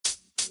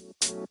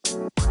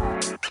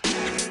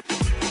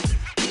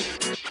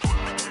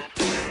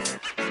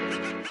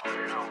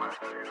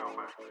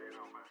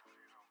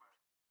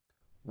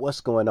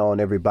What's going on,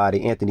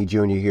 everybody? Anthony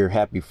Jr. here.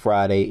 Happy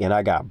Friday, and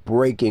I got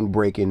breaking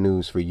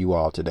news for you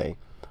all today.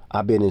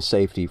 I've been in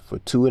safety for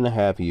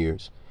 2.5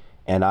 years,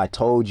 and I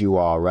told you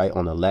all right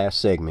on the last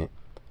segment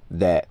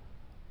that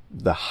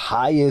the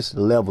highest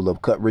level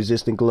of cut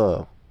resistant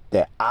glove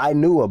that I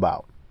knew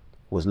about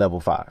was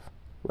level 5,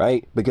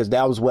 right? Because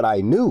that was what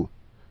I knew.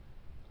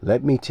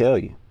 Let me tell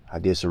you, I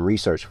did some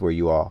research for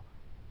you all,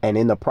 and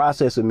in the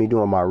process of me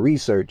doing my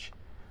research,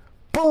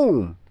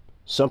 boom,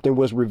 something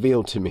was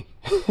revealed to me.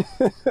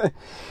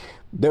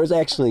 There's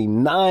actually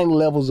 9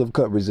 levels of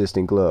cut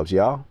resistant gloves,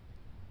 y'all.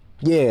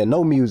 Yeah,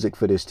 no music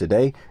for this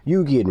today.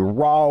 You getting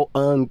raw,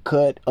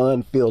 uncut,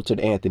 unfiltered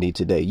Anthony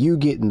today. You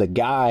getting the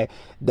guy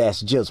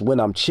that's just when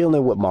I'm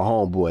chilling with my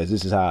homeboys.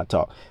 This is how I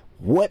talk.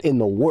 What in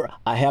the world?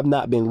 I have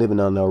not been living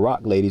under a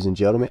rock, ladies and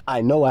gentlemen.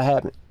 I know I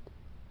haven't.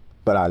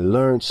 But I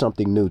learned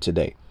something new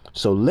today.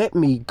 So let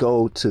me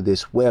go to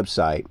this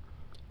website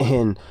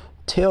and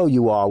tell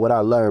you all what I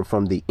learned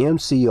from the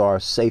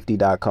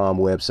mcrsafety.com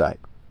website.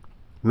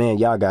 Man,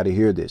 y'all got to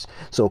hear this.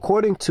 So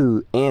according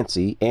to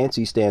ANSI,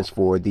 ANSI stands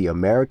for the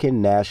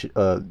American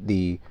National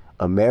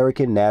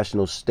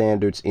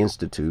Standards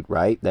Institute,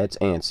 right? That's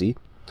ANSI.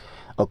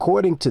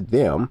 According to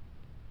them,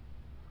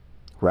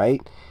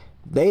 right,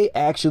 they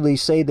actually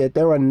say that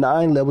there are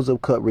 9 levels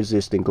of cut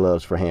resistant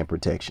gloves for hand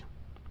protection.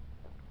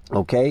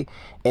 Okay,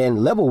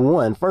 and level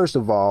 1, first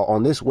of all,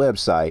 on this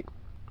website,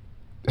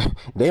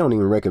 they don't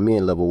even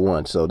recommend level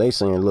 1. So they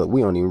saying, look,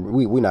 we're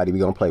not even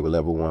gonna play with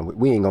level 1.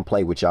 We ain't gonna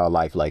play with y'all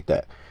life like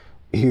that.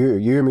 You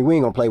hear me? We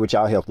ain't gonna play with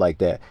y'all health like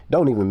that.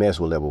 Don't even mess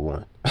with level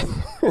 1.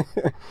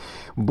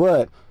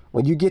 But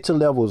when you get to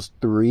levels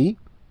 3,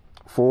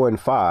 4, and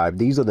 5,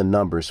 these are the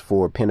numbers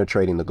for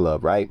penetrating the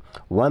glove, right?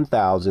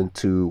 1,000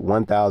 to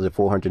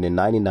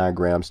 1,499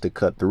 grams to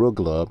cut through a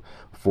glove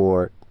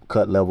for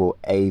cut level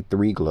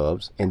A3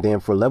 gloves. And then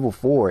for level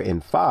 4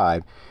 and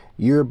 5,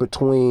 you're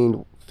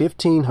between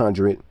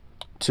 1,500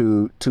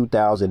 to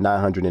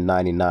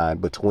 2,999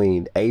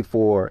 between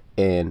A4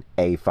 and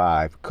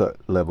A5 cut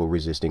level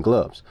resistant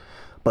gloves.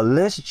 But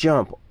let's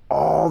jump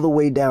all the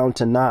way down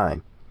to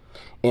 9.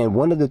 And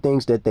one of the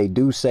things that they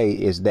do say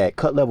is that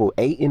cut level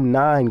 8 and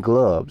 9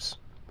 gloves,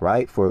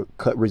 right, for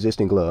cut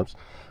resistant gloves,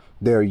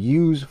 they're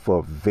used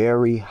for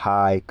very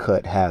high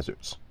cut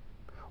hazards.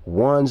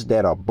 Ones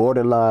that are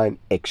borderline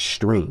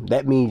extreme.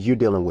 That means you're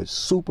dealing with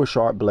super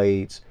sharp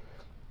blades.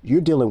 You're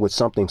dealing with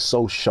something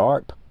so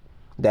sharp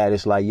that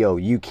it's like, yo,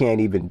 you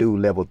can't even do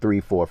level 3,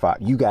 4, 5.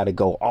 You got to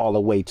go all the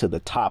way to the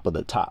top of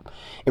the top.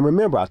 And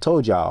remember, I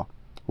told y'all,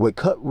 with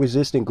cut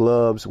resistant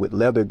gloves, with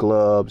leather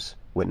gloves,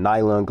 with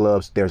nylon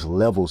gloves, there's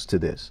levels to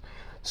this.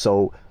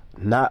 So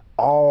not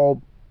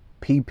all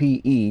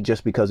PPE,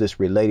 just because it's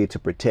related to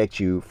protect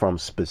you from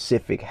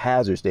specific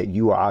hazards that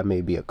you or I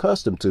may be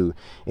accustomed to,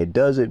 it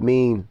doesn't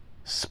mean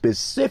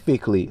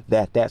specifically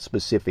that that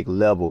specific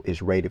level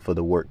is rated for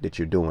the work that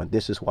you're doing.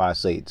 This is why I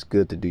say it's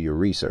good to do your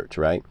research,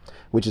 right?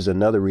 Which is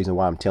another reason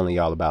why I'm telling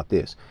y'all about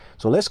this.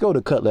 So let's go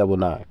to cut level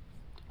 9.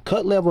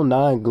 Cut level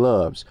 9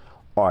 gloves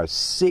are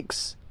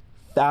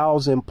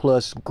 6,000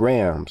 plus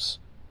grams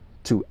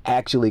to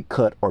actually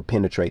cut or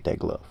penetrate that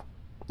glove.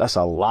 That's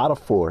a lot of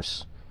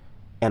force,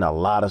 and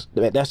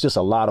that's just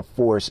a lot of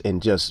force.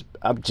 And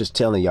I'm just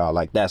telling y'all,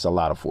 like, that's a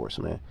lot of force,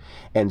 man.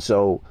 And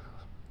so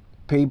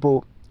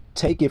people,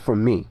 take it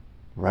from me,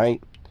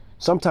 right?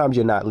 Sometimes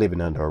you're not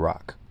living under a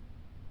rock.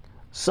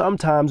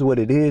 Sometimes what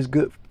it is,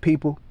 good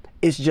people,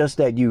 it's just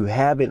that you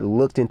haven't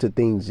looked into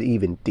things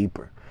even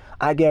deeper.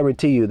 I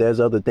guarantee you there's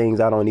other things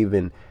I don't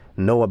even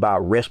know about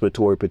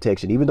respiratory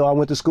protection, even though I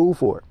went to school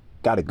for it,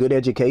 got a good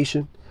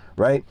education,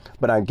 right?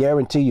 But I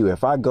guarantee you,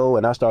 if I go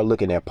and I start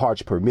looking at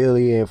parts per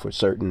million for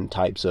certain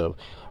types of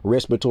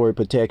respiratory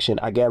protection,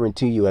 I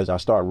guarantee you, as I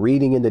start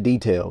reading in the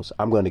details,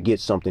 I'm going to get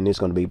something that's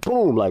going to be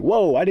boom, like,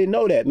 whoa, I didn't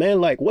know that, man.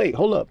 Like, wait,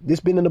 hold up,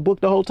 this been in the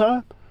book the whole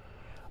time?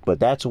 But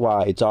that's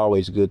why it's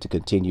always good to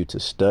continue to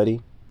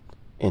study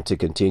and to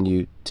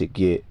continue to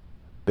get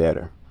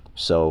better.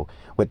 So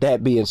with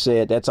that being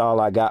said, that's all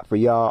I got for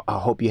y'all. I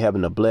hope you're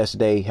having a blessed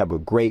day. Have a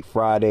great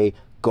Friday.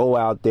 Go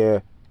out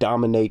there,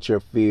 dominate your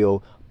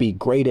field, be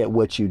great at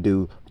what you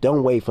do.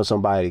 Don't wait for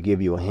somebody to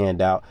give you a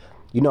handout.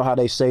 You know how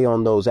they say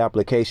on those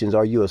applications,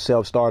 are you a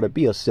self-starter?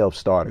 Be a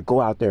self-starter.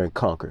 Go out there and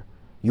conquer.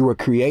 You were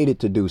created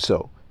to do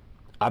so.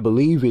 I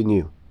believe in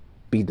you.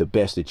 Be the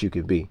best that you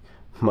can be.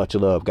 Much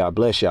love. God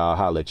bless y'all.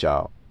 Holla at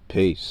y'all.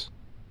 Peace.